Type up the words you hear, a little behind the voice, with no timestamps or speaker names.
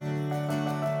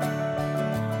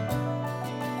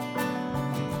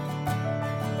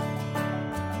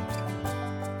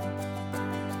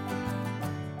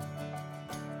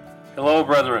Hello,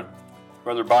 brethren.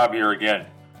 Brother Bob here again.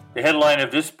 The headline of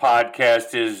this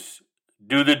podcast is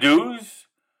Do the Do's,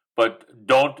 but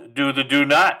Don't Do the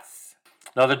Do-Nots.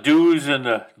 Now, the do's and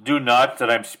the do-nots that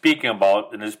I'm speaking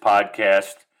about in this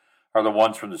podcast are the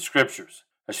ones from the Scriptures,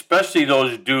 especially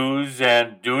those do's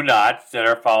and do-nots that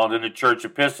are found in the church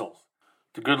epistles.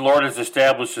 The good Lord has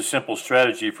established a simple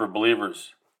strategy for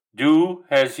believers. Do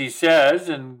as He says,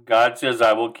 and God says,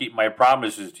 I will keep my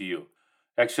promises to you.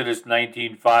 Exodus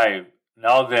 19:5.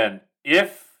 Now then,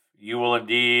 if you will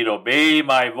indeed obey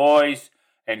my voice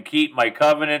and keep my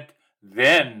covenant,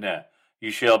 then you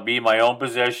shall be my own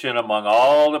possession among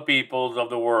all the peoples of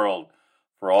the world,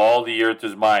 for all the earth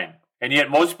is mine. And yet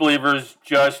most believers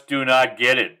just do not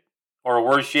get it, or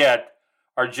worse yet,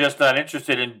 are just not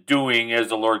interested in doing as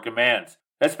the Lord commands.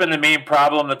 That's been the main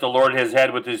problem that the Lord has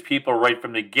had with His people right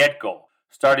from the get-go,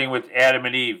 starting with Adam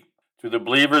and Eve, through the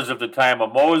believers of the time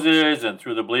of Moses, and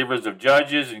through the believers of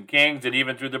judges and kings, and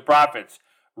even through the prophets,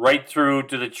 right through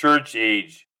to the church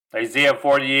age. Isaiah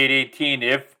 48:18,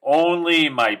 if only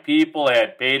my people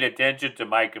had paid attention to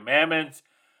my commandments,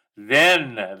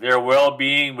 then their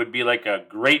well-being would be like a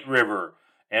great river,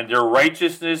 and their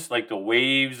righteousness like the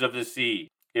waves of the sea.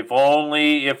 If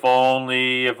only, if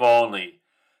only, if only.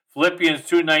 Philippians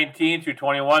 2:19 through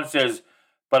 21 says,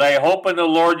 but I hope in the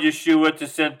Lord Yeshua to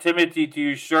send Timothy to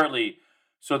you shortly,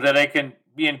 so that I can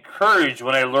be encouraged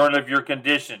when I learn of your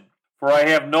condition. For I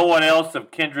have no one else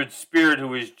of kindred spirit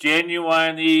who is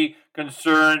genuinely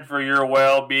concerned for your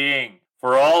well-being.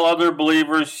 For all other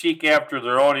believers seek after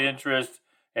their own interests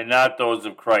and not those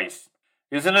of Christ.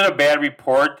 Isn't it a bad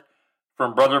report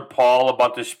from Brother Paul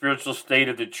about the spiritual state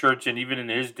of the church and even in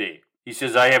his day? He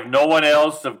says, I have no one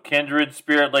else of kindred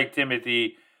spirit like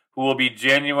Timothy who will be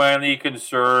genuinely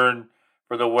concerned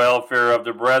for the welfare of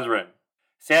the brethren.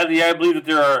 Sadly, I believe that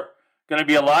there are going to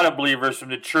be a lot of believers from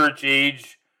the church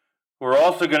age who are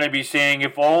also going to be saying,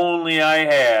 if only I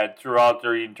had, throughout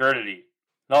their eternity.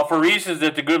 Now, for reasons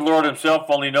that the good Lord Himself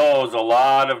only knows, a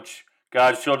lot of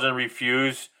God's children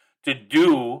refuse to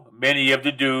do many of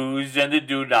the do's and the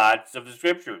do-nots of the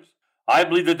Scriptures. I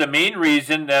believe that the main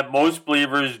reason that most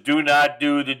believers do not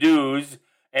do the do's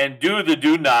and do the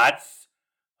do-nots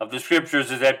of the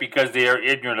Scriptures is that because they are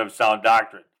ignorant of sound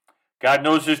doctrine. God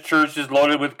knows His church is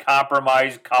loaded with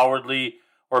compromised, cowardly,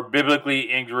 or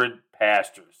biblically ignorant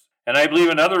pastors. And I believe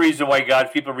another reason why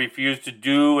God's people refuse to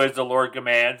do as the Lord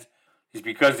commands is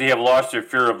because they have lost their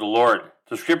fear of the Lord.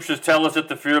 The Scriptures tell us that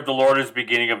the fear of the Lord is the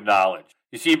beginning of knowledge.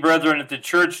 You see, brethren, if the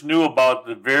church knew about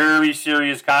the very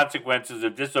serious consequences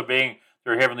of disobeying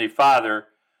their Heavenly Father,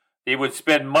 they would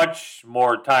spend much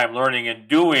more time learning and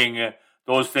doing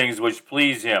those things which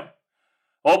please Him.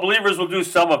 All believers will do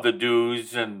some of the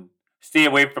do's and stay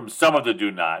away from some of the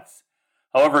do-nots.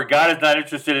 However, God is not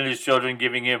interested in His children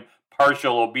giving Him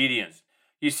partial obedience.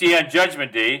 You see, on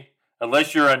Judgment Day,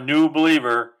 unless you're a new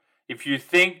believer, if you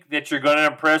think that you're going to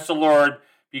impress the Lord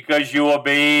because you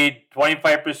obeyed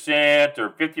 25% or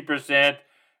 50%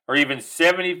 or even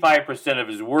 75% of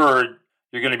His word,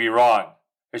 you're going to be wrong.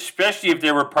 Especially if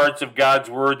there were parts of God's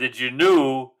word that you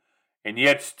knew and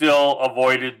yet still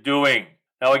avoided doing.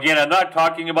 Now again, I'm not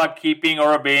talking about keeping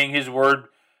or obeying His word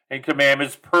and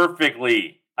commandments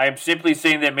perfectly. I am simply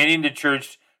saying that many in the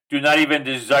church do not even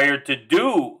desire to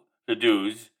do the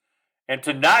do's and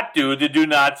to not do the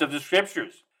do-nots of the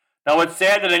Scriptures. Now it's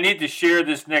sad that I need to share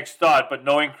this next thought, but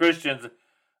knowing Christians,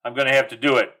 I'm going to have to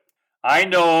do it. I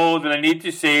know that I need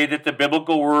to say that the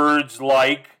biblical words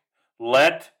like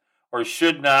let or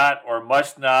should not or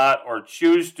must not or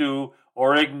choose to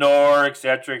or ignore,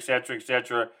 etc., etc.,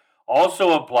 etc.,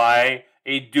 also apply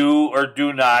a do or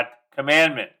do not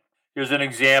commandment. Here's an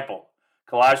example.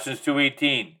 Colossians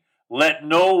 2:18. Let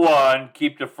no one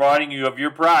keep defrauding you of your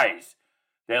prize.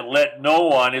 That let no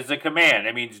one is a command.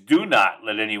 That means do not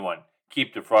let anyone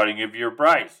keep defrauding you of your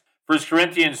prize. 1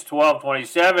 Corinthians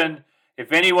 12:27.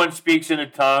 If anyone speaks in a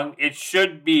tongue, it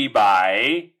should be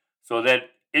by. So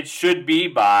that it should be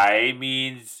by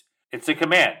means it's a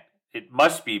command. It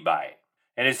must be by.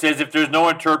 And it says if there's no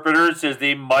interpreter, it says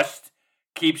they must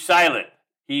keep silent.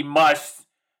 He must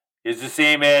is the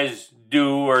same as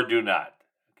do or do not.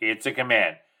 Okay, it's a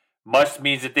command. Must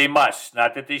means that they must,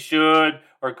 not that they should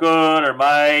or could or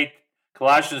might.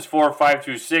 Colossians 4:5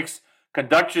 through 6.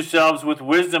 Conduct yourselves with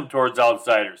wisdom towards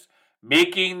outsiders,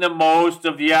 making the most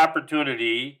of the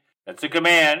opportunity. That's a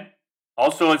command.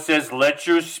 Also, it says, let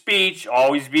your speech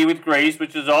always be with grace,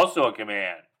 which is also a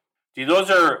command. See,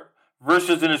 those are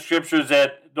verses in the Scriptures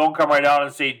that don't come right out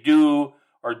and say do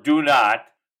or do not,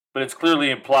 but it's clearly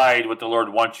implied what the Lord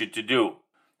wants you to do.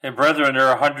 And brethren, there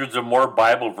are hundreds of more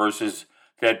Bible verses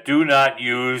that do not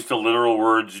use the literal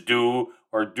words do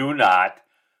or do not,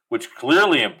 which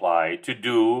clearly imply to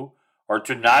do or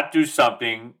to not do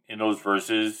something in those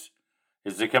verses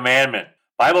is a commandment.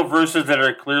 Bible verses that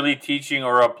are clearly teaching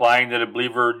or applying that a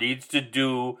believer needs to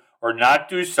do or not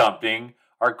do something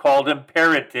are called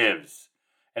imperatives.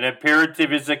 An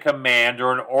imperative is a command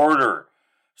or an order.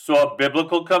 So a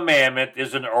biblical commandment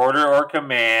is an order or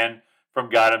command from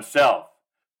God himself.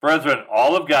 Brethren,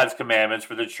 all of God's commandments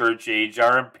for the church age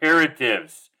are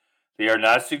imperatives. They are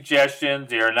not suggestions,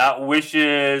 they are not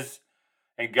wishes,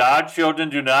 and God's children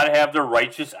do not have the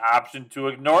righteous option to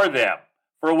ignore them,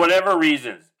 for whatever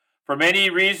reasons. For many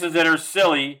reasons that are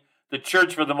silly, the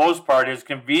church for the most part has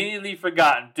conveniently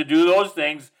forgotten to do those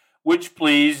things which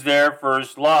please their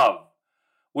first love,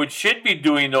 which should be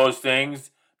doing those things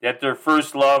that their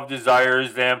first love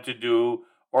desires them to do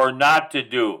or not to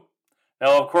do.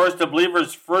 Now, of course, the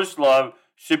believer's first love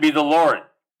should be the Lord,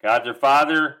 God their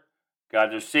Father,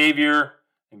 God their Savior,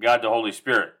 and God the Holy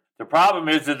Spirit. The problem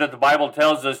is that the Bible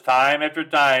tells us time after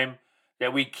time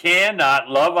that we cannot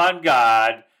love on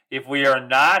God if we are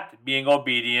not being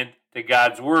obedient to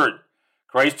God's word.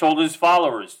 Christ told his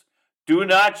followers, do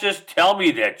not just tell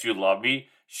me that you love me,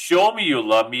 show me you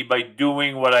love me by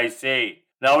doing what I say.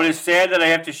 Now, it is sad that I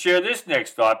have to share this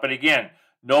next thought, but again,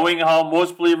 knowing how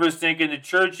most believers think in the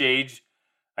church age,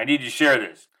 I need to share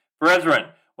this. Brethren,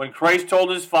 when Christ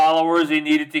told his followers they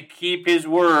needed to keep his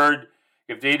word,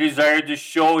 if they desired to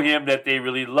show him that they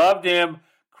really loved him,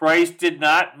 Christ did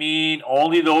not mean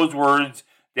only those words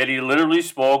that he literally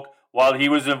spoke while he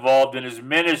was involved in his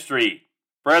ministry.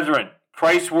 Brethren,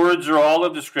 Christ's words are all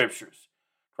of the scriptures.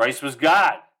 Christ was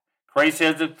God. Christ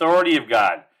has the authority of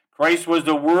God. Christ was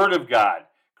the word of God.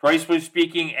 Christ was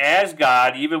speaking as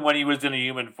God even when he was in a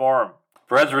human form.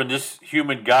 Brethren, this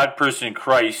human God person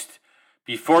Christ,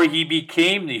 before he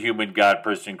became the human God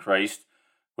person Christ,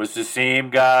 was the same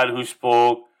God who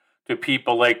spoke to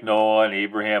people like Noah and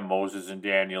Abraham, Moses, and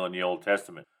Daniel in the Old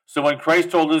Testament. So when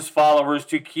Christ told his followers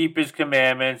to keep his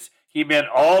commandments, he meant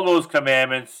all those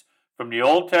commandments from the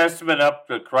Old Testament up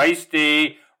to Christ's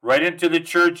day, right into the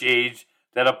church age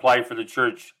that apply for the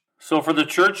church. So for the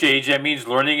church age, that means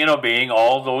learning and obeying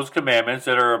all those commandments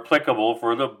that are applicable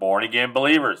for the born-again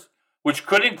believers, which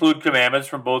could include commandments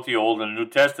from both the Old and the New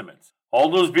Testaments. All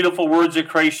those beautiful words that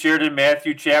Christ shared in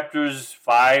Matthew chapters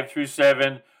 5 through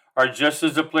 7 are just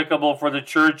as applicable for the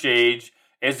church age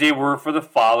as they were for the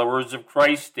followers of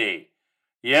Christ's day.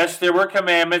 Yes, there were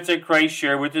commandments that Christ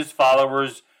shared with his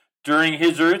followers during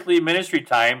his earthly ministry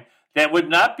time that would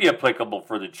not be applicable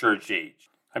for the church age.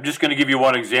 I'm just going to give you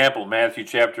one example. Matthew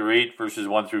chapter 8, verses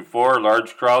 1 through 4.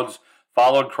 Large crowds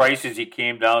followed Christ as he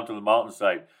came down to the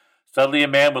mountainside. Suddenly a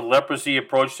man with leprosy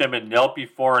approached him and knelt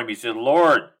before him. He said,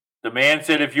 Lord, the man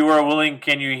said, if you are willing,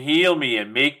 can you heal me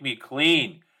and make me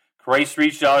clean? Christ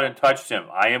reached out and touched him.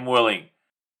 I am willing.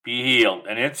 Be healed.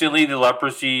 And instantly the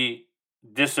leprosy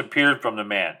disappeared from the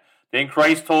man. Then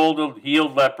Christ told the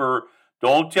healed leper,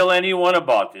 don't tell anyone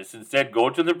about this. Instead, go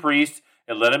to the priest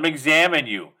and let him examine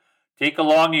you. Take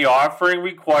along the offering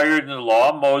required in the law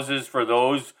of Moses for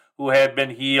those who have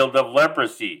been healed of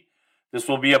leprosy. This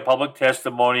will be a public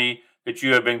testimony that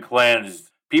you have been cleansed.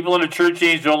 People in the church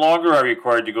age no longer are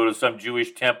required to go to some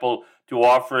Jewish temple to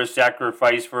offer a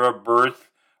sacrifice for a birth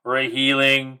or a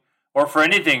healing or for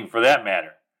anything for that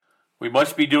matter. We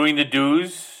must be doing the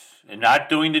do's and not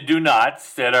doing the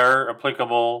do-nots that are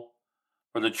applicable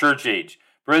for the church age.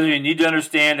 Brethren, you need to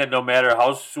understand that no matter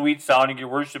how sweet sounding your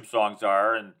worship songs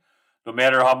are, and no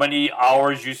matter how many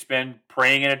hours you spend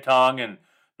praying in a tongue, and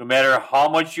no matter how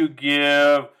much you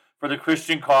give for the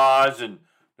Christian cause, and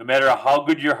no matter how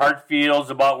good your heart feels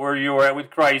about where you are at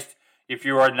with Christ, if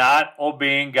you are not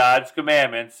obeying God's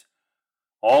commandments,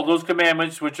 all those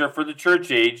commandments which are for the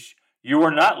church age, you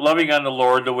are not loving on the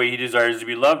Lord the way he desires to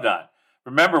be loved on.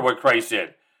 Remember what Christ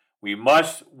said. We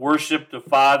must worship the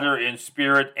Father in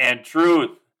spirit and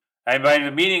truth. And by the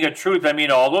meaning of truth, I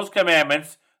mean all those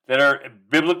commandments that are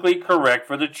biblically correct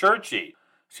for the church age.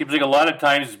 Seems like a lot of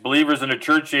times believers in the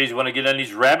church age want to get on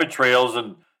these rabbit trails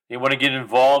and they want to get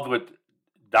involved with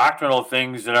doctrinal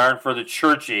things that aren't for the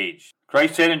church age.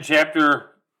 Christ said in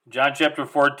John chapter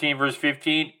 14, verse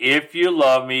 15, if you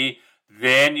love me,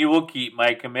 then you will keep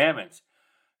my commandments.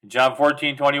 John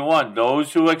 14:21,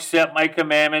 those who accept my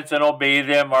commandments and obey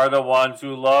them are the ones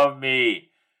who love me.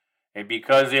 And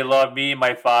because they love me,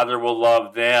 my Father will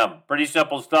love them. Pretty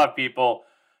simple stuff, people.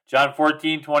 John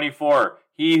 14:24,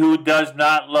 he who does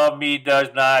not love me does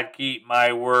not keep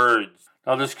my words.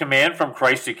 Now, this command from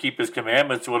Christ to keep his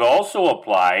commandments would also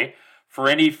apply for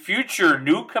any future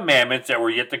new commandments that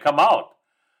were yet to come out,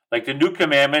 like the new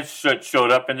commandments that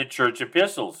showed up in the church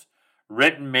epistles,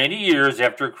 written many years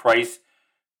after Christ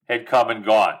had come and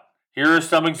gone. Here are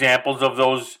some examples of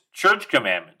those church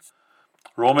commandments.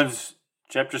 Romans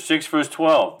chapter 6, verse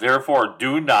 12. Therefore,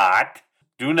 do not,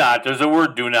 there's a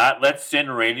word, do not let sin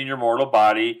reign in your mortal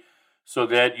body so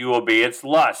that you obey its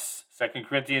lusts. 2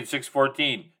 Corinthians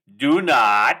 6:14. Do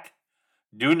not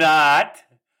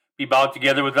be bound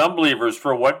together with unbelievers,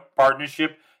 for what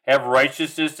partnership have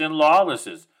righteousness and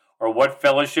lawlessness? Or what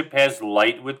fellowship has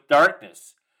light with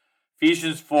darkness?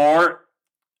 Ephesians 4,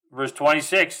 verse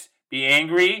 26. Be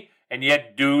angry, and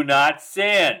yet do not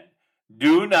sin.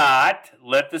 Do not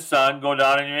let the sun go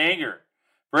down in your anger.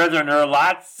 Brethren, there are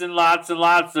lots and lots and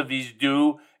lots of these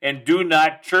do and do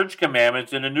not church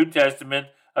commandments in the New Testament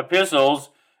epistles,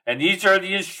 and these are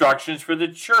the instructions for the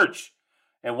church.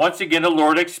 And once again, the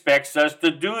Lord expects us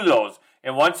to do those.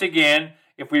 And once again,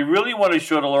 if we really want to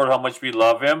show the Lord how much we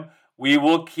love Him, we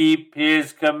will keep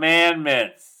His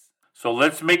commandments. So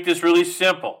let's make this really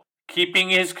simple. Keeping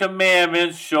His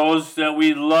commandments shows that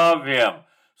we love Him.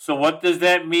 So what does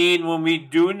that mean when we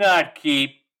do not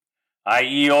keep,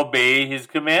 i.e. obey His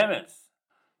commandments?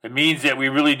 It means that we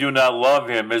really do not love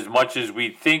Him as much as we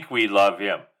think we love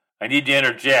Him. I need to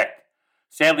interject.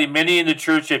 Sadly, many in the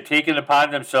church have taken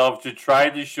upon themselves to try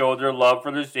to show their love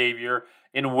for their Savior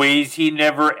in ways He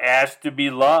never asked to be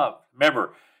loved.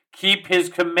 Remember, keep His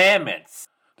commandments.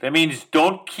 That means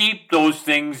don't keep those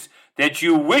things that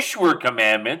you wish were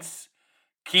commandments.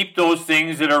 Keep those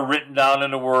things that are written down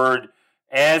in the Word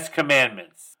as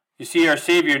commandments. You see, our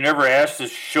Savior never asked us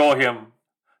to show Him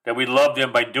that we loved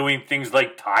Him by doing things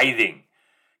like tithing.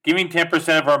 Giving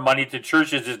 10% of our money to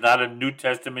churches is not a New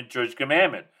Testament church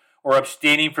commandment. Or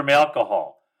abstaining from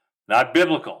alcohol. Not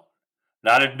biblical.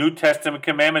 Not a New Testament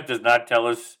commandment does not tell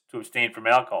us to abstain from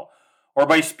alcohol. Or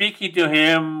by speaking to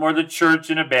Him or the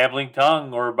church in a babbling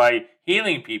tongue. Or by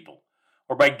healing people.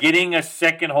 Or by getting a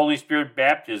second Holy Spirit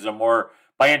baptism. Or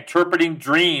by interpreting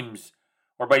dreams.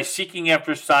 Or by seeking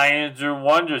after signs or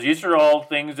wonders. These are all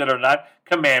things that are not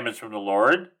commandments from the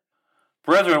Lord.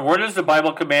 Brethren, where does the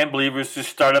Bible command believers to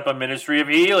start up a ministry of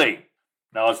healing?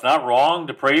 Now, it's not wrong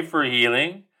to pray for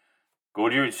healing.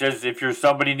 It says if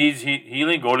somebody needs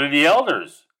healing, go to the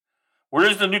elders. Where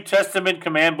does the New Testament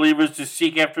command believers to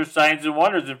seek after signs and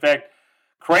wonders? In fact,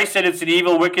 Christ said it's an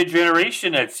evil, wicked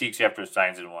generation that seeks after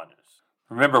signs and wonders.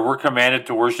 Remember, we're commanded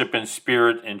to worship in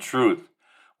spirit and truth.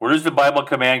 Where does the Bible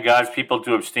command God's people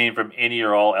to abstain from any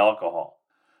or all alcohol?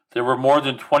 There were more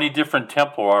than 20 different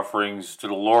temple offerings to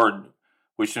the Lord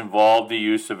which involved the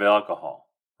use of alcohol.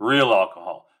 Real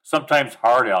alcohol. Sometimes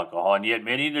hard alcohol. And yet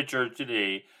many in the church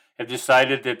today have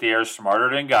decided that they are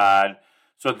smarter than God,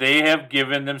 so they have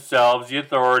given themselves the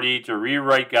authority to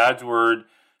rewrite God's word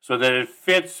so that it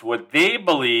fits what they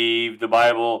believe the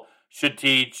Bible should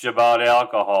teach about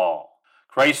alcohol.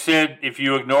 Christ said, if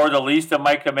you ignore the least of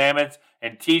my commandments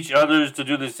and teach others to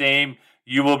do the same,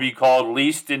 you will be called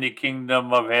least in the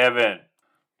kingdom of heaven.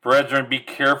 Brethren, be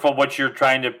careful what you're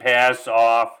trying to pass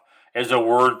off as a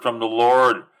word from the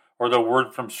Lord or the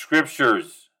word from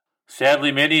scriptures.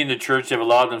 Sadly, many in the church have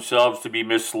allowed themselves to be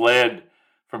misled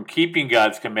from keeping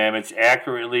God's commandments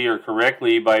accurately or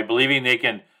correctly by believing they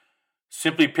can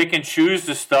simply pick and choose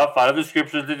the stuff out of the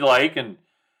scriptures that they like, and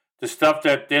the stuff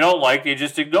that they don't like, they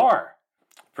just ignore.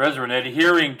 Brethren,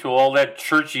 adhering to all that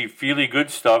churchy, feely-good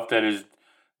stuff that is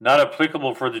not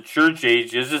applicable for the church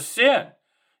age is a sin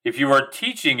if you are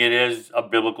teaching it as a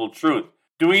biblical truth.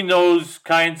 Doing those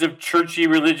kinds of churchy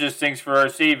religious things for our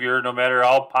Savior, no matter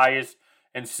how pious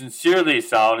and sincere they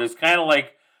sound, is kind of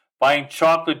like buying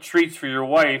chocolate treats for your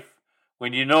wife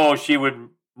when you know she would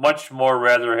much more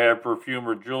rather have perfume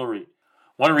or jewelry.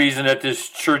 One reason that this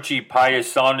churchy,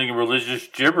 pious-sounding religious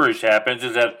gibberish happens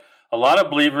is that a lot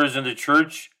of believers in the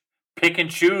church pick and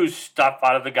choose stuff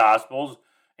out of the Gospels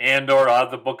and or out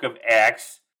of the book of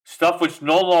Acts, stuff which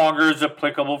no longer is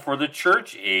applicable for the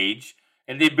church age,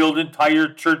 and they build entire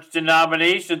church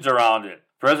denominations around it.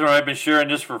 Brethren, I've been sharing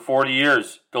this for 40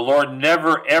 years. The Lord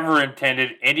never, ever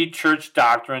intended any church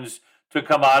doctrines to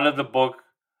come out of the book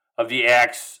of the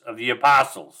Acts of the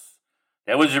Apostles.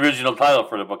 That was the original title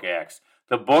for the book of Acts.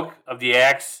 The book of the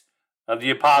Acts of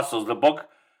the Apostles. The book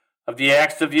of the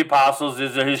Acts of the Apostles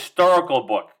is a historical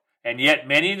book, and yet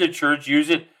many in the church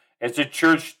use it as a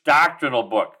church doctrinal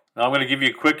book. Now, I'm going to give you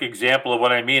a quick example of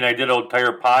what I mean. I did an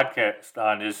entire podcast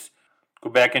on this. Go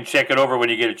back and check it over when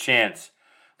you get a chance.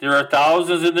 There are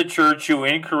thousands in the church who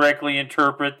incorrectly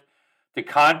interpret the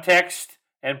context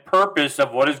and purpose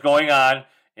of what is going on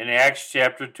in Acts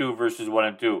chapter 2, verses 1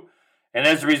 and 2. And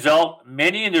as a result,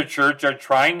 many in the church are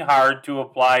trying hard to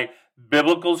apply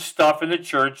biblical stuff in the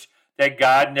church that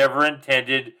God never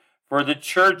intended for the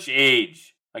church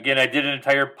age. Again, I did an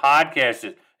entire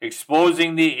podcast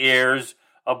exposing the errors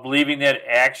of believing that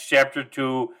Acts chapter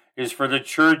 2 is for the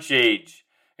church age.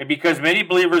 And because many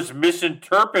believers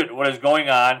misinterpret what is going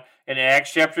on in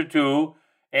Acts chapter 2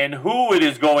 and who it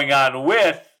is going on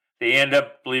with, they end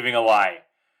up believing a lie.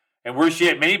 And worse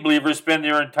yet, many believers spend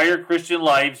their entire Christian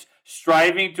lives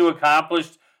striving to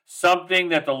accomplish something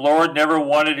that the Lord never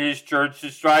wanted his church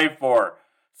to strive for.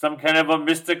 Some kind of a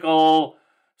mystical,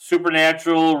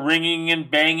 supernatural ringing and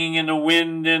banging in the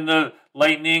wind and the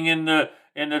lightning and the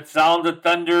sound of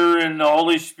thunder and the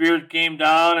Holy Spirit came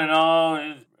down and all.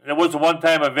 It was a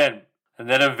one-time event. And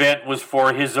that event was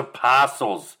for his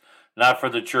apostles, not for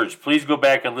the church. Please go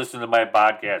back and listen to my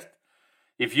podcast.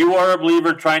 If you are a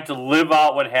believer trying to live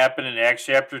out what happened in Acts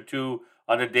chapter 2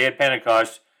 on the day of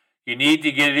Pentecost, you need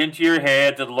to get it into your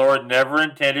head that the Lord never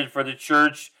intended for the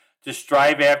church to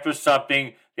strive after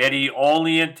something that he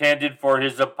only intended for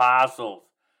his apostles.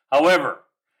 However,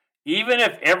 even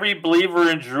if every believer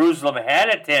in Jerusalem had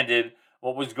attended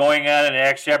what was going on in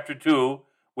Acts chapter 2,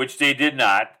 which they did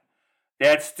not,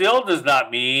 that still does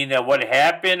not mean that what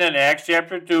happened in Acts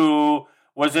chapter 2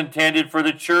 was intended for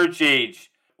the church age.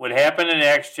 What happened in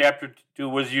Acts chapter 2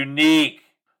 was unique.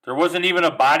 There wasn't even a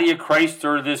body of Christ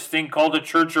or this thing called a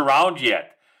church around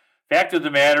yet. Fact of the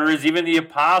matter is, even the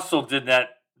apostles didn't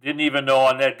even know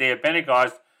on that day of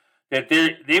Pentecost that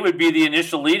they would be the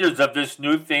initial leaders of this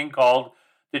new thing called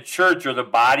the church or the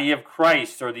body of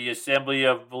Christ or the assembly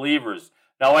of believers.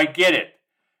 Now I get it.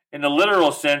 In the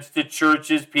literal sense, the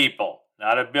church is people,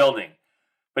 not a building.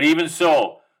 But even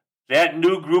so, that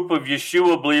new group of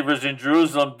Yeshua believers in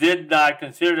Jerusalem did not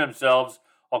consider themselves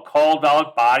a called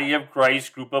out body of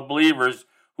Christ group of believers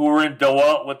who were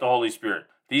endowed with the Holy Spirit.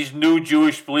 These new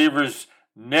Jewish believers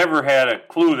never had a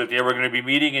clue that they were going to be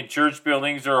meeting in church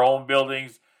buildings or home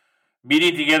buildings,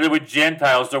 meeting together with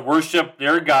Gentiles to worship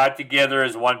their God together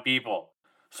as one people.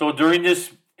 So during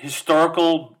this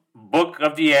historical book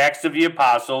of the Acts of the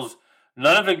Apostles,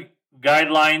 none of the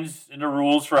guidelines and the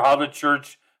rules for how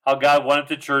God wanted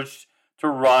the church to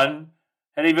run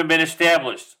had even been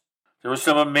established. There were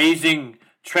some amazing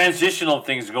transitional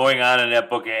things going on in that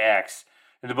book of Acts.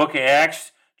 In the book of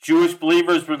Acts, Jewish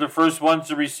believers were the first ones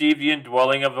to receive the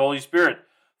indwelling of the Holy Spirit,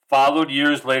 followed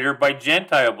years later by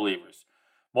Gentile believers.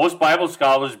 Most Bible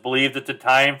scholars believe that the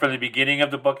time from the beginning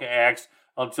of the book of Acts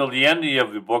until the end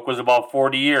of the book was about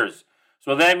 40 years.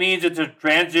 So that means it's a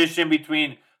transition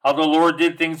between how the Lord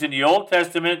did things in the Old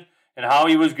Testament and how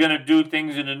he was going to do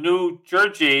things in the new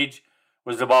church age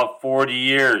was about 40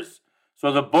 years.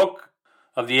 So the book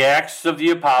of the Acts of the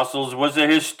Apostles was a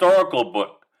historical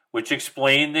book which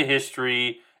explained the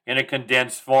history in a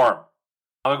condensed form.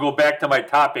 I'm going to go back to my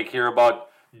topic here about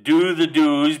do the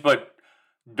do's but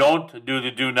don't do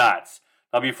the do-nots.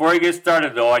 Now before I get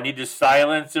started though, I need to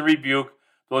silence and rebuke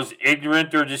those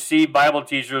ignorant or deceived Bible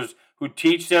teachers who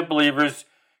teach that believers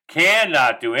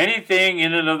cannot do anything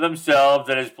in and of themselves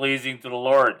that is pleasing to the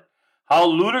Lord. How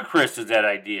ludicrous is that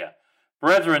idea?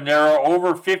 Brethren, there are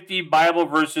over 50 Bible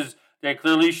verses that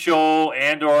clearly show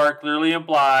and or clearly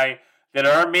imply that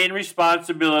our main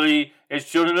responsibility as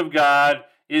children of God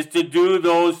is to do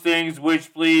those things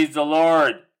which please the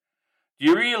Lord. Do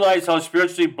you realize how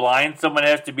spiritually blind someone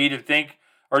has to be to think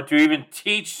or to even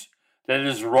teach that it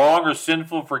is wrong or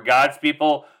sinful for God's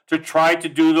people to try to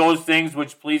do those things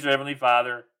which please our Heavenly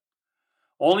Father?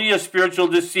 Only a spiritual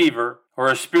deceiver or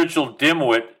a spiritual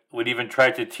dimwit would even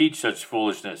try to teach such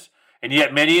foolishness. And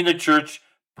yet many in the church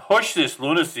push this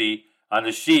lunacy on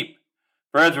the sheep.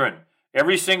 Brethren,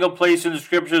 every single place in the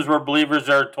scriptures where believers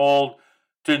are told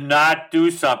to not do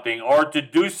something or to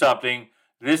do something,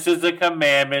 this is a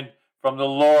commandment from the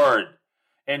Lord.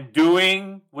 And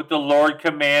doing what the Lord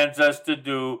commands us to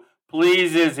do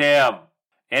pleases him.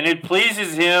 And it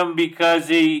pleases him because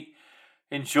he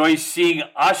enjoys seeing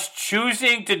us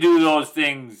choosing to do those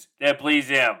things that please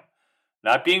him.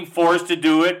 Not being forced to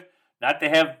do it, not to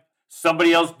have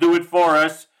somebody else do it for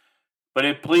us, but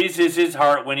it pleases his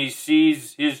heart when he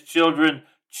sees his children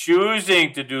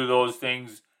choosing to do those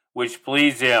things which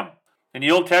please him. In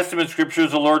the Old Testament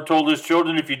scriptures, the Lord told his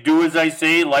children, if you do as I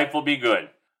say, life will be good.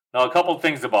 Now, a couple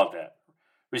things about that.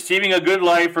 Receiving a good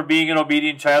life or being an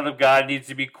obedient child of God needs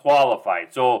to be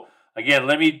qualified. So, again,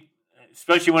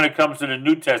 especially when it comes to the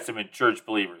New Testament church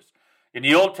believers. In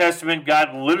the Old Testament,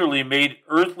 God literally made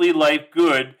earthly life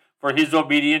good for his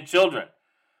obedient children.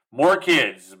 More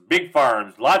kids, big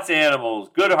farms, lots of animals,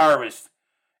 good harvest.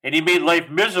 And he made life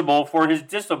miserable for his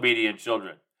disobedient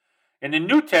children. In the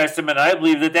New Testament, I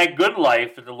believe that good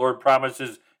life that the Lord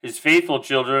promises his faithful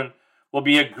children will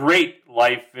be a great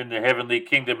life in the heavenly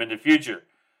kingdom in the future.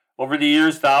 Over the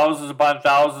years, thousands upon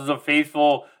thousands of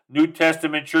faithful New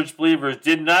Testament church believers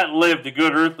did not live the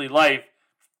good earthly life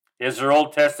as their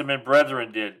Old Testament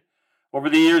brethren did. Over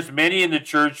the years, many in the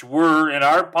church were and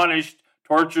are punished,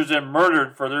 tortured, and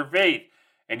murdered for their faith.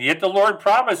 And yet the Lord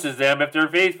promises them, if they're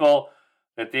faithful,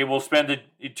 that they will spend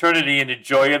eternity in the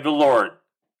joy of the Lord,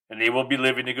 and they will be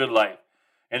living a good life.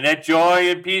 And that joy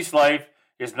and peace life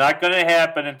is not going to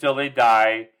happen until they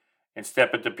die and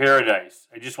step into paradise.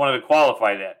 I just wanted to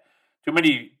qualify that. Too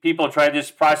many people try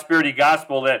this prosperity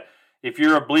gospel that if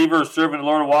you're a believer, serving the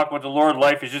Lord, walking with the Lord,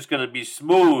 life is just going to be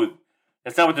smooth.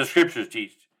 That's not what the scriptures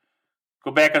teach.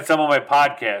 Go back on some of my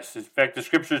podcasts. In fact, the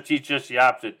scriptures teach us the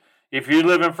opposite. If you're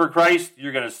living for Christ,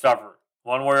 you're going to suffer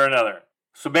one way or another.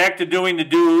 So back to doing the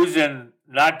do's and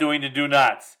not doing the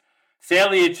do-nots.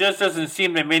 Sadly, it just doesn't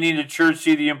seem that many in the church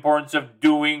see the importance of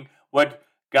doing what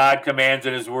God commands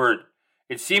in His Word.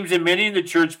 It seems that many in the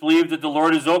church believe that the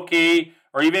Lord is okay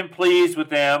or even pleased with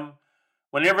them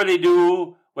whenever they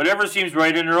do whatever seems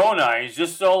right in their own eyes,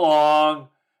 just so long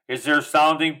as they're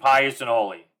sounding pious and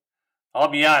holy. I'll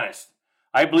be honest.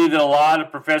 I believe that a lot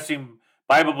of professing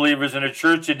Bible believers in the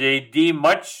church today deem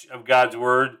much of God's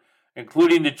Word,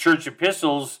 including the church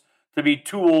epistles, to be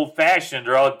too old-fashioned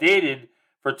or outdated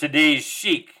for today's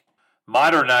chic,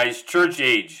 modernized church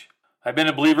age. I've been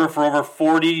a believer for over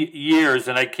 40 years,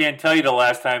 and I can't tell you the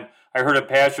last time I heard a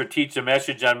pastor teach a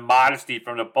message on modesty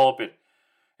from the pulpit.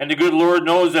 And the good Lord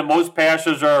knows that most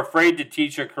pastors are afraid to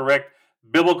teach a correct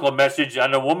biblical message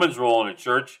on the woman's role in the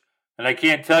church. And I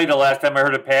can't tell you the last time I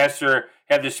heard a pastor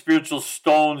have the spiritual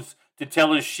stones to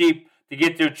tell his sheep to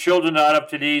get their children out of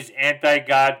today's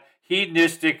anti-God,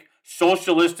 hedonistic,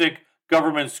 socialistic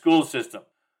government school system.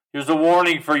 Here's a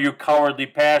warning for you cowardly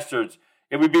pastors.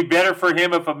 It would be better for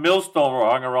him if a millstone were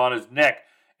hung around his neck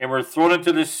and were thrown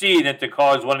into the sea than to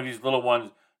cause one of these little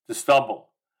ones to stumble.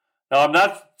 Now, I'm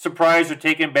not surprised or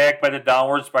taken back by the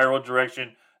downward spiral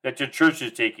direction that the church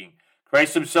is taking.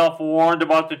 Christ himself warned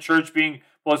about the church being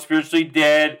both spiritually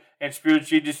dead and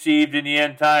spiritually deceived in the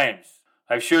end times.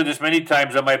 I've shared this many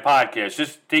times on my podcast.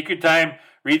 Just take your time,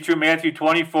 read through Matthew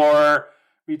 24,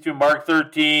 read through Mark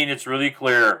 13. It's really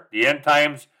clear. The end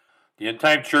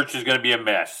time church is going to be a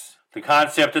mess. The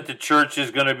concept that the church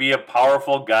is going to be a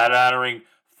powerful, God-honoring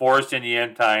force in the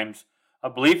end times, a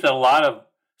belief that a lot of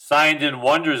signs and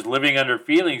wonders living under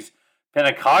feelings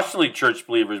Pentecostally church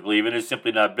believers believe in, is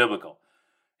simply not biblical.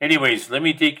 Anyways, let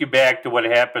me take you back to what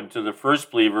happened to the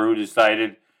first believer who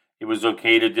decided it was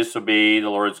okay to disobey the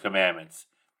Lord's commandments.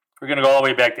 We're going to go all the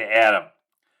way back to Adam.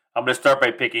 I'm going to start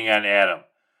by picking on Adam.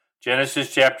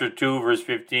 Genesis chapter 2, verse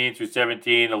 15 through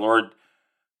 17, the Lord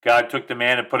God took the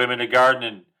man and put him in the garden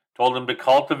and told him to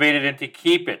cultivate it and to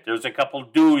keep it. There's a couple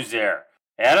do's there.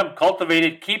 Adam, cultivate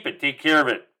it, keep it, take care of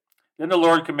it. Then the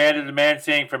Lord commanded the man,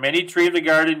 saying, from any tree of the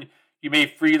garden you may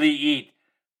freely eat,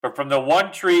 but from the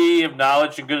one tree of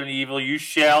knowledge of good and evil you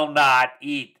shall not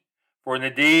eat. For in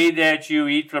the day that you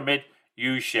eat from it,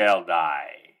 you shall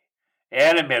die.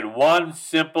 Adam had one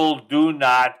simple do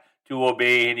not to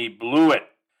obey, and he blew it.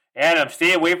 Adam,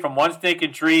 stay away from one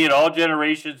stinking tree, and all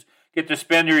generations get to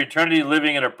spend their eternity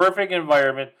living in a perfect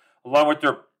environment, along with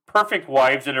their perfect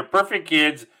wives and their perfect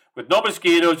kids, with no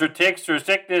mosquitoes or ticks or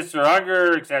sickness or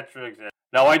hunger, etc., etc.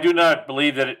 Now, I do not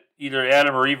believe that either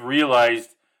Adam or Eve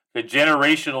realized the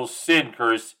generational sin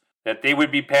curse that they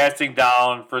would be passing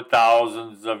down for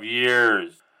thousands of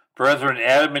years. Brethren,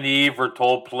 Adam and Eve were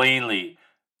told plainly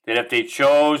that if they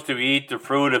chose to eat the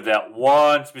fruit of that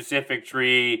one specific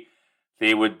tree,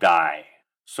 they would die.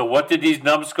 So what did these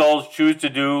numbskulls choose to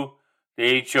do?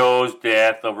 They chose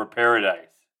death over paradise.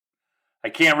 I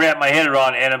can't wrap my head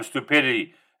around Adam's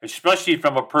stupidity, especially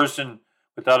from a person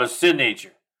without a sin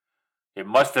nature. It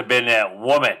must have been that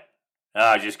woman.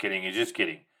 Just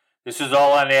kidding. This is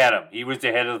all on Adam. He was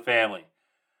the head of the family.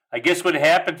 I guess what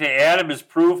happened to Adam is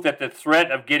proof that the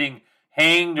threat of getting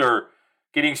hanged or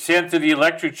getting sent to the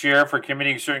electric chair for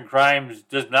committing certain crimes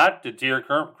does not deter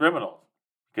criminals,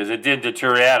 because it did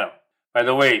deter Adam. By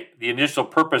the way, the initial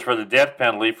purpose for the death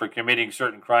penalty for committing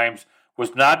certain crimes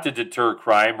was not to deter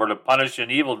crime or to punish an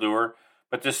evildoer,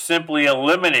 but to simply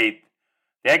eliminate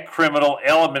that criminal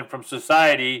element from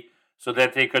society so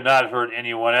that they could not hurt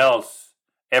anyone else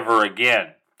ever again.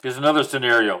 Here's another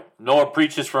scenario. Noah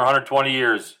preaches for 120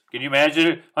 years. Can you imagine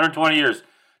it? 120 years.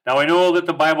 Now, I know that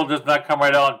the Bible does not come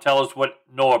right out and tell us what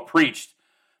Noah preached,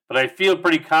 but I feel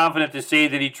pretty confident to say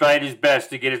that he tried his best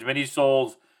to get as many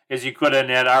souls as he could in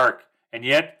that ark. And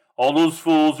yet, all those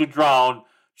fools who drowned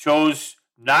chose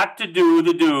not to do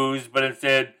the do's, but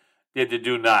instead did the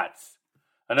do-nots.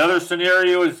 Another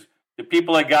scenario is the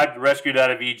people that got rescued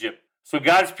out of Egypt. So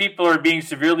God's people are being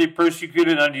severely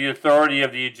persecuted under the authority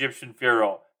of the Egyptian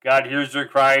Pharaoh. God hears their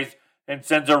cries and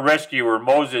sends a rescuer,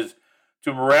 Moses,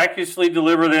 to miraculously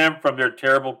deliver them from their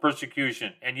terrible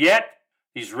persecution. And yet,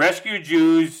 these rescued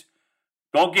Jews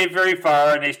don't get very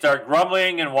far, and they start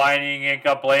grumbling and whining and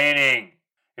complaining.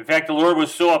 In fact, the Lord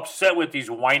was so upset with these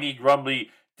whiny,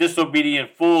 grumbly,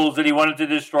 disobedient fools that he wanted to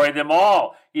destroy them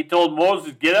all. He told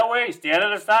Moses, get away, stand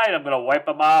on the side, I'm going to wipe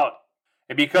them out.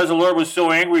 And because the Lord was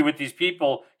so angry with these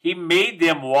people, he made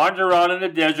them wander around in the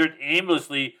desert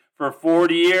aimlessly for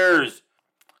 40 years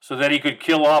so that he could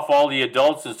kill off all the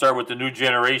adults and start with the new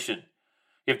generation.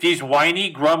 If these whiny,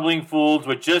 grumbling fools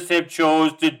would just have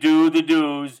chose to do the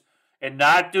do's and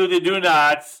not do the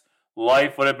do-nots,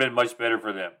 life would have been much better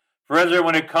for them. Brethren,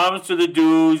 when it comes to the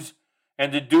do's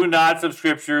and the do-nots of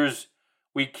Scriptures,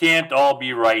 we can't all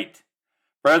be right.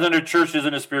 Brethren, the church is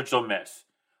in a spiritual mess.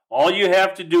 All you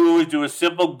have to do is do a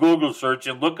simple Google search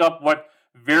and look up what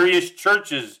various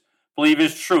churches believe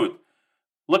is truth.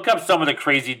 Look up some of the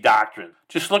crazy doctrine.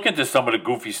 Just look into some of the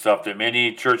goofy stuff that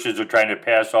many churches are trying to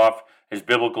pass off as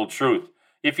biblical truth.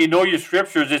 If you know your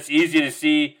Scriptures, it's easy to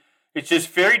see it's just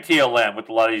fairy tale land with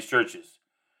a lot of these churches.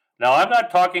 Now, I'm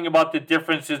not talking about the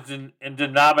differences in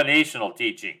denominational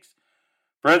teachings.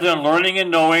 Brethren, learning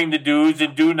and knowing the do's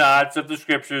and do-nots of the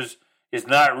Scriptures is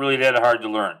not really that hard to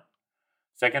learn.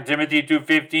 2 Timothy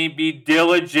 2:15, be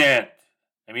diligent.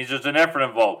 That means there's an effort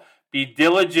involved. Be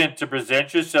diligent to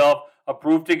present yourself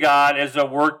approved to God as a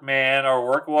workman or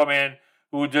workwoman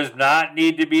who does not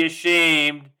need to be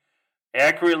ashamed,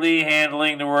 accurately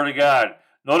handling the Word of God.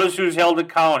 Notice who's held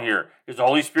account here. Is the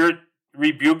Holy Spirit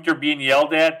rebuked or being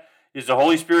yelled at? Is the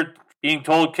Holy Spirit being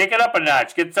told, kick it up a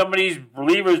notch, get some of these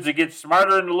believers to get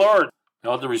smarter in the Lord?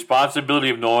 No, the responsibility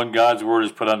of knowing God's Word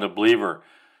is put on the believer.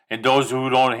 And those who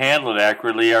don't handle it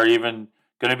accurately are even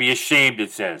going to be ashamed,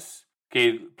 it says.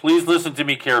 Okay, please listen to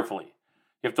me carefully.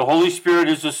 If the Holy Spirit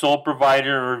is the sole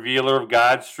provider and revealer of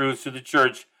God's truths to the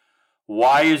church,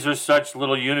 why is there such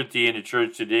little unity in the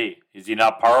church today? Is he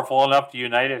not powerful enough to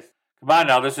unite us? Come on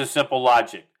now, this is simple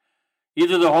logic.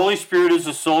 Either the Holy Spirit is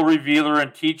the sole revealer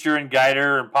and teacher and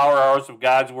guider and powerhouse of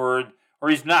God's Word, or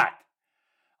he's not.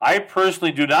 I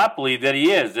personally do not believe that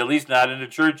he is, at least not in the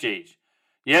church age.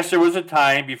 Yes, there was a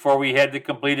time before we had the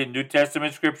completed New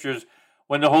Testament Scriptures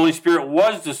when the Holy Spirit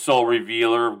was the sole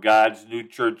revealer of God's new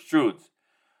church truths.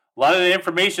 A lot of the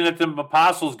information that the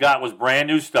apostles got was brand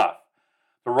new stuff.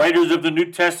 The writers of the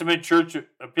New Testament church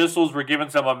epistles were given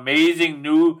some amazing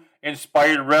new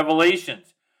inspired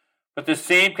revelations. But the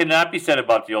same cannot be said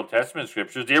about the Old Testament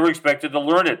Scriptures. They were expected to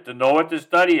learn it, to know it, to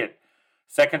study it.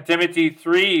 2 Timothy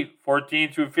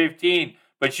 3:14 through 15.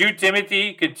 But you,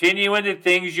 Timothy, continue in the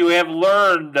things you have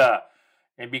learned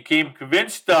and became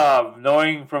convinced of,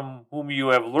 knowing from whom you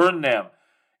have learned them,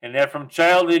 and that from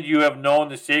childhood you have known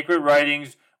the sacred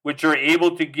writings, which are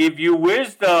able to give you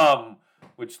wisdom,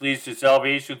 which leads to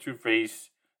salvation through faith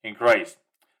in Christ.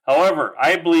 However,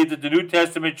 I believe that the New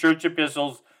Testament church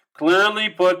epistles clearly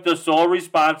put the sole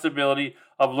responsibility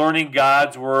of learning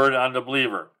God's Word on the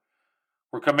believer.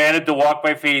 We're commanded to walk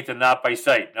by faith and not by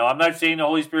sight. Now, I'm not saying the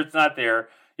Holy Spirit's not there.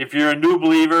 If you're a new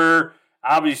believer,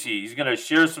 obviously, he's going to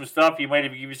share some stuff. He might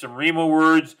even give you some rhema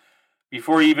words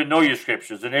before you even know your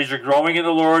Scriptures. And as you're growing in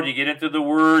the Lord, you get into the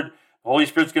Word, the Holy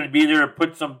Spirit's going to be there to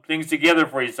put some things together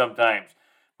for you sometimes.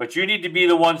 But you need to be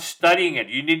the one studying it.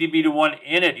 You need to be the one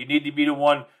in it. You need to be the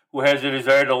one who has a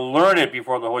desire to learn it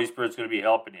before the Holy Spirit's going to be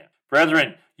helping you.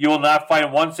 Brethren, you will not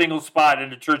find one single spot in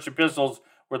the church epistles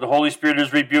where the Holy Spirit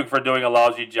is rebuked for doing a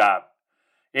lousy job.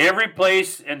 Every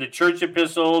place in the church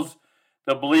epistles,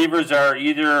 the believers are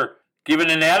either given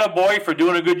an attaboy for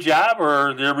doing a good job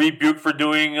or they're rebuked for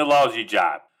doing a lousy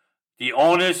job. The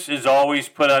onus is always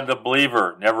put on the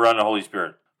believer, never on the Holy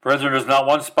Spirit. Brethren, there's not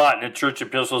one spot in the church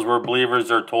epistles where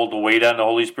believers are told to wait on the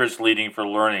Holy Spirit's leading for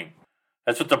learning.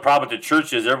 That's what the problem with the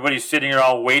church is. Everybody's sitting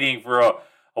around waiting for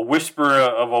a whisper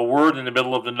of a word in the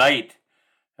middle of the night.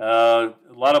 A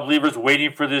lot of believers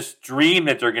waiting for this dream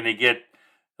that they're going to get,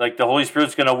 like the Holy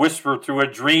Spirit's going to whisper through a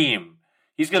dream.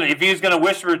 If he's going to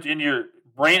whisper in your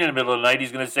brain in the middle of the night,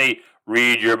 he's going to say,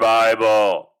 read your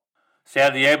Bible.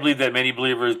 Sadly, I believe that many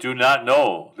believers do not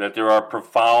know that there are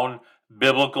profound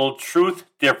biblical truth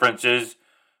differences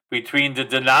between the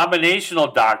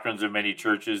denominational doctrines of many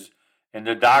churches and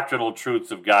the doctrinal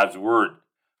truths of God's Word.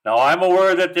 Now, I'm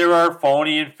aware that there are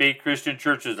phony and fake Christian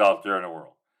churches out there in the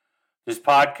world. This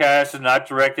podcast is not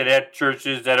directed at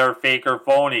churches that are fake or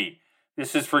phony.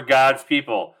 This is for God's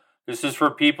people. This is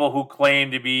for people who claim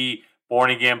to be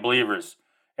born-again believers.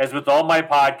 As with all my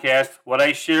podcasts, what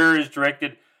I share is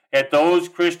directed at those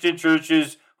Christian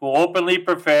churches who openly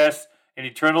profess an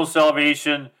eternal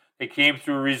salvation that came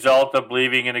through a result of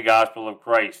believing in the gospel of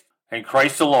Christ. And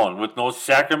Christ alone, with no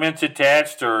sacraments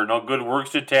attached or no good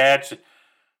works attached,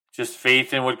 just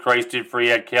faith in what Christ did for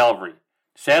you at Calvary.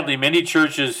 Sadly, many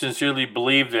churches sincerely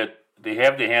believe that they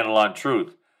have the handle on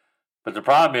truth. But the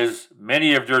problem is,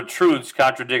 many of their truths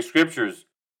contradict scriptures,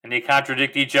 and they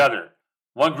contradict each other.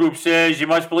 One group says, you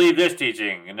must believe this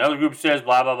teaching. Another group says,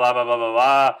 blah, blah, blah, blah, blah, blah,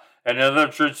 blah. And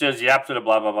another church says the opposite of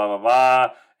blah, blah, blah, blah, blah.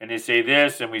 And they say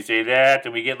this, and we say that,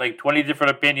 and we get like 20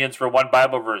 different opinions for one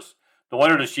Bible verse. No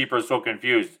wonder the sheep are so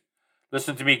confused.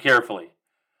 Listen to me carefully.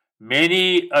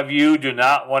 Many of you do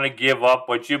not want to give up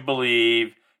what you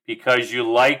believe because you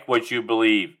like what you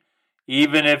believe,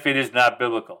 even if it is not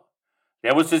biblical.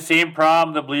 That was the same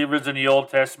problem the believers in the Old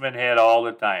Testament had all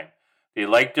the time. They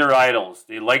liked their idols.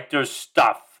 They liked their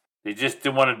stuff. They just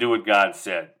didn't want to do what God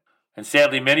said. And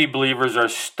sadly, many believers are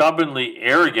stubbornly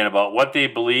arrogant about what they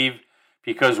believe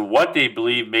because what they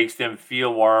believe makes them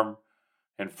feel warm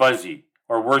and fuzzy.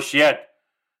 Or worse yet,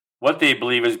 what they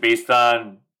believe is based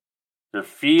on their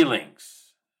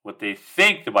feelings, what they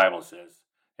think the Bible says,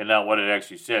 and not what it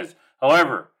actually says.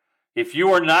 However, if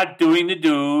you are not doing the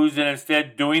do's and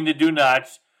instead doing the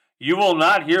do-nots, you will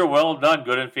not hear, well done,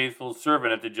 good and faithful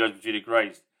servant, at the judgment seat of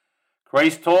Christ.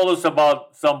 Christ told us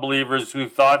about some believers who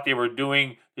thought they were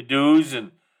doing the do's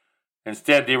and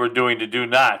instead they were doing the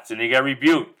do-nots, and they got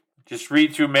rebuked. Just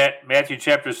read through Matthew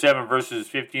chapter 7, verses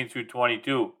 15 through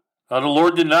 22. Now, the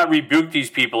Lord did not rebuke these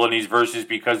people in these verses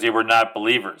because they were not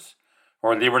believers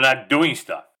or they were not doing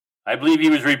stuff. I believe he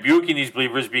was rebuking these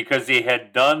believers because they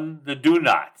had done the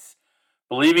do-nots,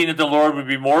 believing that the Lord would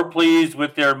be more pleased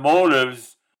with their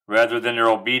motives rather than their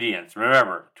obedience.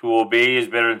 Remember, to obey is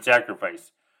better than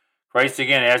sacrifice. Christ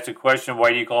again asked the question,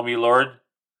 why do you call me Lord?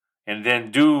 And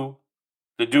then do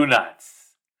the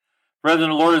do-nots. Brethren,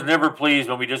 the Lord is never pleased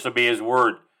when we disobey his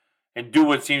word and do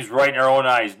what seems right in our own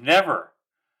eyes. Never.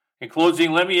 In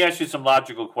closing, let me ask you some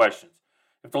logical questions.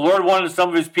 If the Lord wanted some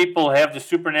of his people to have the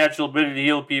supernatural ability to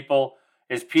heal people,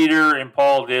 as Peter and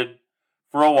Paul did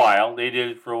for a while, they did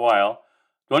it for a while,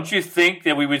 don't you think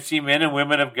that we would see men and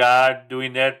women of God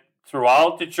doing that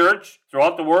throughout the church,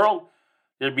 throughout the world?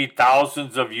 There'd be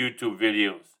thousands of YouTube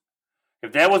videos.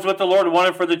 If that was what the Lord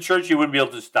wanted for the church, he wouldn't be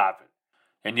able to stop it.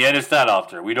 And yet it's not out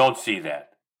there. We don't see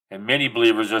that. And many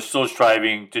believers are still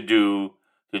striving to do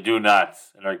the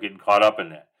do-nots and are getting caught up in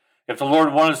that. If the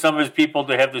Lord wanted some of his people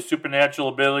to have the supernatural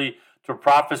ability to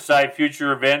prophesy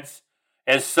future events,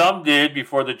 as some did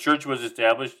before the church was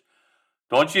established,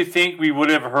 don't you think we would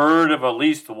have heard of at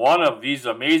least one of these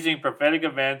amazing prophetic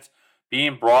events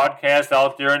being broadcast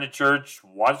out there in the church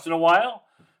once in a while?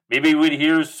 Maybe we'd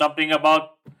hear something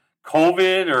about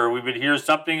COVID, or we would hear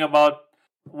something about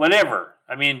whatever.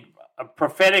 I mean, a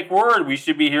prophetic word, we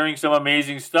should be hearing some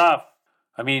amazing stuff.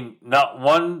 I mean, not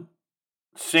one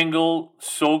single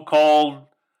so-called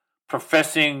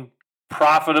professing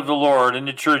prophet of the Lord in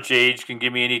the church age can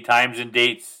give me any times and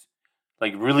dates.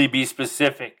 Like, really be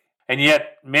specific. And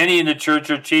yet, many in the church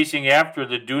are chasing after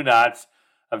the do-nots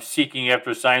of seeking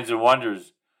after signs and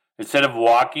wonders, instead of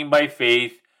walking by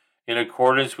faith in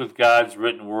accordance with God's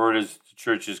written word as the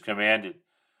church is commanded.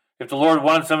 If the Lord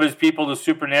wanted some of his people to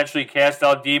supernaturally cast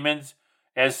out demons,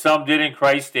 as some did in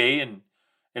Christ's day and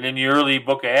in the early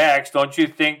book of Acts, don't you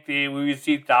think we would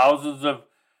see thousands of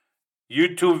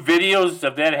YouTube videos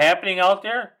of that happening out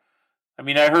there? I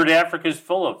mean, I heard Africa's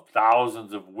full of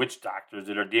thousands of witch doctors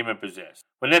that are demon-possessed.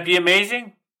 Wouldn't that be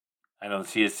amazing? I don't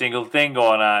see a single thing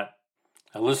going on.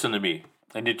 Now listen to me.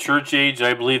 In the church age,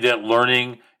 I believe that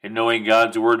learning and knowing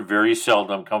God's word very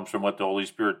seldom comes from what the Holy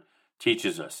Spirit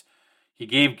teaches us. He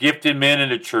gave gifted men in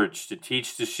the church to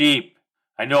teach the sheep.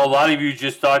 I know a lot of you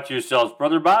just thought to yourselves,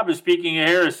 Brother Bob is speaking a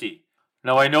heresy.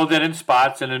 Now, I know that in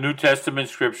spots in the New Testament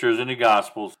scriptures and the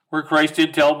Gospels, where Christ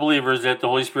did tell believers that the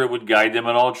Holy Spirit would guide them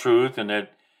in all truth and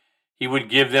that he would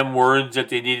give them words that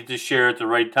they needed to share at the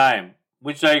right time,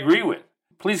 which I agree with.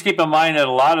 Please keep in mind that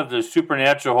a lot of the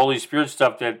supernatural Holy Spirit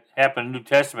stuff that happened in the New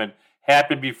Testament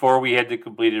happened before we had the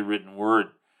completed written word.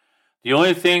 The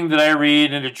only thing that I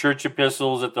read in the church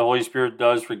epistles that the Holy Spirit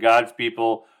does for God's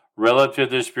people relative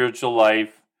to their spiritual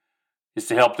life is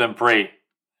to help them pray.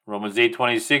 Romans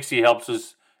 8:26, he helps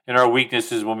us in our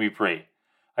weaknesses when we pray.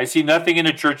 I see nothing in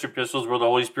the church epistles where the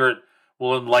Holy Spirit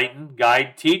will enlighten,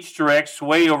 guide, teach, direct,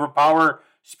 sway, overpower,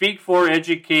 speak for,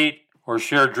 educate, or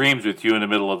share dreams with you in the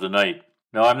middle of the night.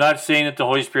 Now, I'm not saying that the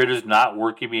Holy Spirit is not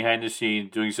working behind the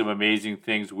scenes, doing some amazing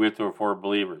things with or for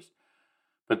believers.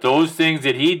 But those things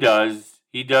that he does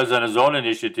on his own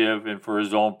initiative and for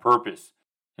his own purpose.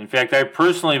 In fact, I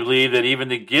personally believe that even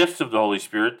the gifts of the Holy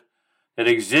Spirit that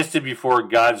existed before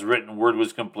God's written word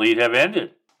was complete have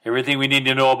ended. Everything we need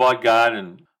to know about God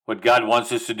and what God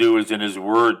wants us to do is in his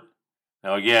word.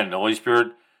 Now again, the Holy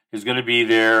Spirit is going to be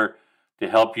there to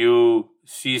help you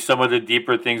see some of the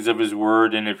deeper things of his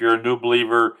word. And if you're a new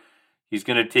believer, he's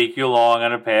going to take you along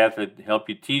on a path that help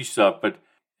you teach stuff. But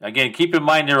again, keep in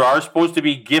mind there are supposed to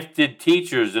be gifted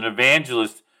teachers and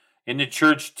evangelists in the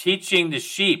church teaching the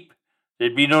sheep.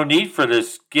 There'd be no need for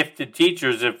this gifted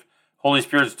teachers if Holy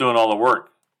Spirit's doing all the work.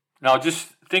 Now, just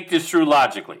think this through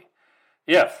logically.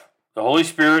 If the Holy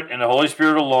Spirit and the Holy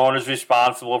Spirit alone is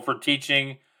responsible for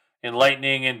teaching,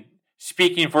 enlightening, and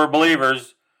speaking for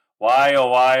believers, why, oh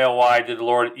why, oh why did the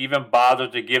Lord even bother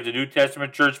to give the New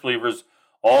Testament church believers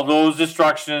all those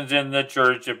instructions in the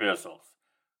church epistles?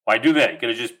 Why do that? He could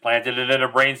have just planted it in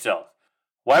their brain cells.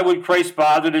 Why would Christ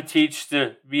bother to teach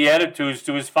the Beatitudes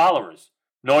to his followers,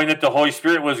 knowing that the Holy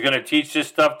Spirit was going to teach this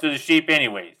stuff to the sheep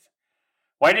anyways?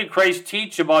 Why did Christ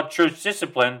teach about church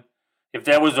discipline if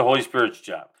that was the Holy Spirit's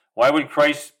job? Why would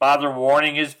Christ bother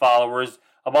warning his followers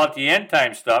about the end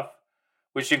time stuff,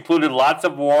 which included lots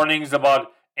of warnings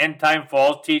about end time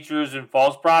false teachers and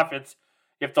false prophets,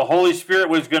 if the Holy Spirit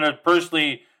was going to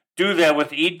personally do that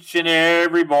with each and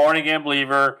every born-again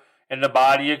believer in the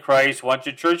body of Christ once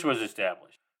the church was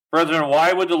established? Brethren,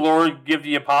 why would the Lord give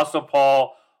the Apostle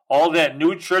Paul all that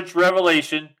new church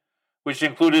revelation, which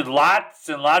included lots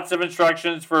and lots of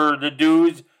instructions for the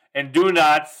do's and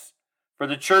do-nots for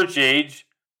the church age,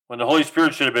 when the Holy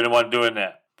Spirit should have been the one doing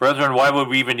that? Brethren, why would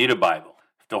we even need a Bible?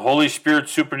 If the Holy Spirit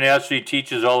supernaturally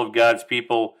teaches all of God's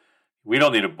people, we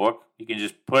don't need a book. He can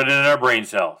just put it in our brain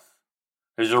cells.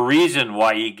 There's a reason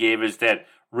why he gave us that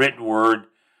written word.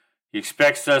 He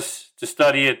expects us to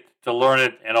study it, to learn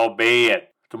it, and obey it.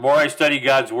 The more I study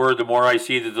God's word, the more I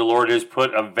see that the Lord has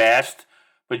put a vast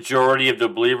majority of the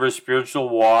believer's spiritual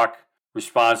walk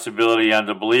responsibility on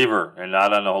the believer and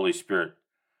not on the Holy Spirit.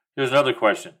 Here's another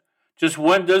question. Just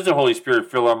when does the Holy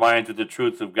Spirit fill our minds with the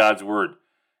truth of God's word?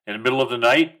 In the middle of the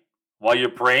night? While you're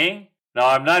praying? Now,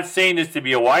 I'm not saying this to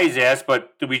be a wise ass,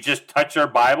 but do we just touch our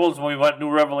Bibles when we want new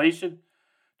revelation?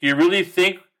 Do you really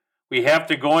think we have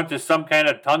to go into some kind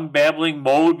of tongue-babbling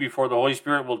mode before the Holy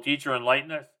Spirit will teach or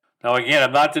enlighten us? Now, again,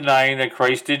 I'm not denying that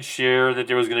Christ did share that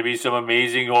there was going to be some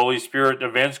amazing Holy Spirit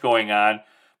events going on,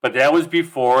 but that was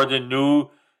before the new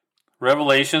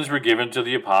revelations were given to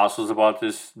the apostles about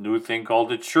this new thing called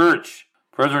the church.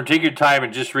 Brethren, take your time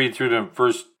and just read through the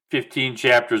first 15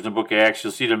 chapters in the book of Acts.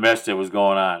 You'll see the mess that was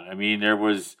going on. I mean, there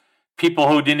was people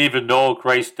who didn't even know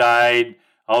Christ died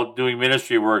out doing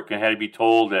ministry work and had to be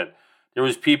told that. There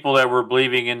was people that were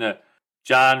believing in the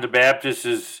John the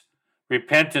Baptist's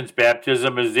repentance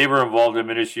baptism as they were involved in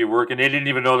ministry work, and they didn't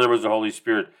even know there was a Holy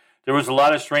Spirit. There was a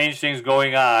lot of strange things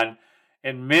going on,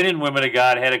 and men and women of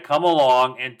God had to come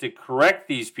along and to correct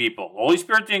these people. The Holy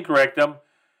Spirit didn't correct them.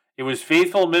 It was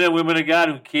faithful men and women of God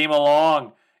who came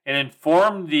along and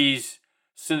informed these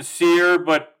sincere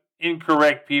but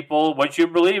incorrect people, what you're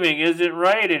believing isn't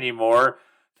right anymore.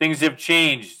 Things have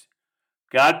changed.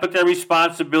 God put that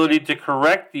responsibility to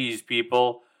correct these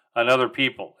people on other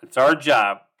people. It's our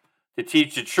job to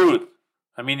teach the truth.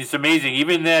 I mean, it's amazing.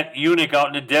 Even that eunuch out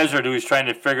in the desert who was trying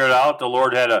to figure it out, the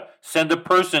Lord had to send a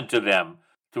person to them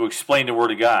to explain the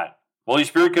Word of God. Holy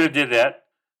Spirit could have did that,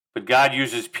 but God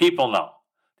uses people now.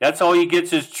 That's how he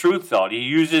gets his truth out. He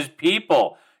uses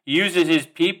people. He uses his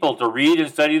people to read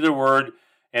and study the Word,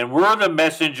 and we're the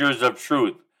messengers of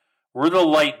truth. We're the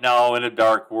light now in a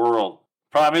dark world.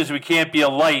 Problem is we can't be a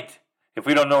light if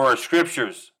we don't know our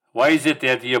scriptures. Why is it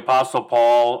that the Apostle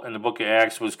Paul in the book of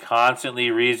Acts was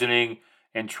constantly reasoning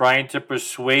and trying to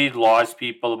persuade lost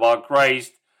people about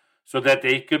Christ so that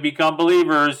they could become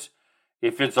believers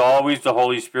if it's always the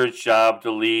Holy Spirit's job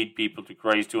to lead people to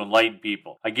Christ, to enlighten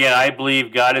people? Again, I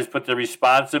believe God has put the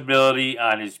responsibility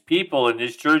on his people in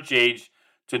this church age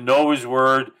to know his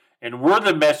word, and we're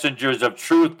the messengers of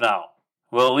truth now.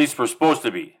 Well, at least we're supposed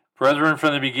to be. Brethren,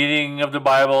 from the beginning of the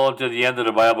Bible to the end of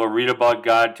the Bible, read about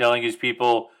God telling his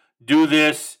people, do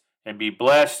this and be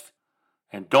blessed,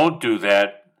 and don't do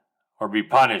that or be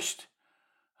punished.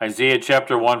 Isaiah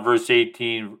chapter 1, verse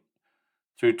 18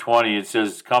 through 20, it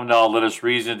says, come now, let us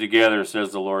reason together,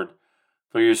 says the Lord.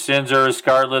 Though your sins are as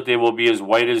scarlet, they will be as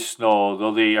white as snow.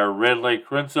 Though they are red like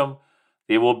crimson,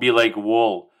 they will be like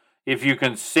wool. If you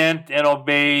consent and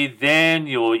obey, then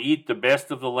you will eat the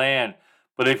best of the land.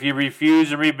 But if you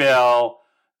refuse and rebel,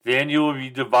 then you will be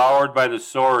devoured by the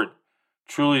sword.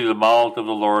 Truly the mouth of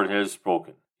the Lord has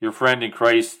spoken. Your friend in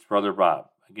Christ, Brother Bob.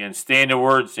 Again, stay in the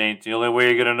Word, saints. The only way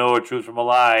you're going to know a truth from a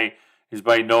lie is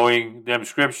by knowing them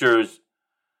scriptures.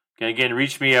 Again,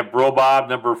 reach me at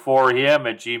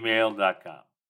brobob4him@gmail.com.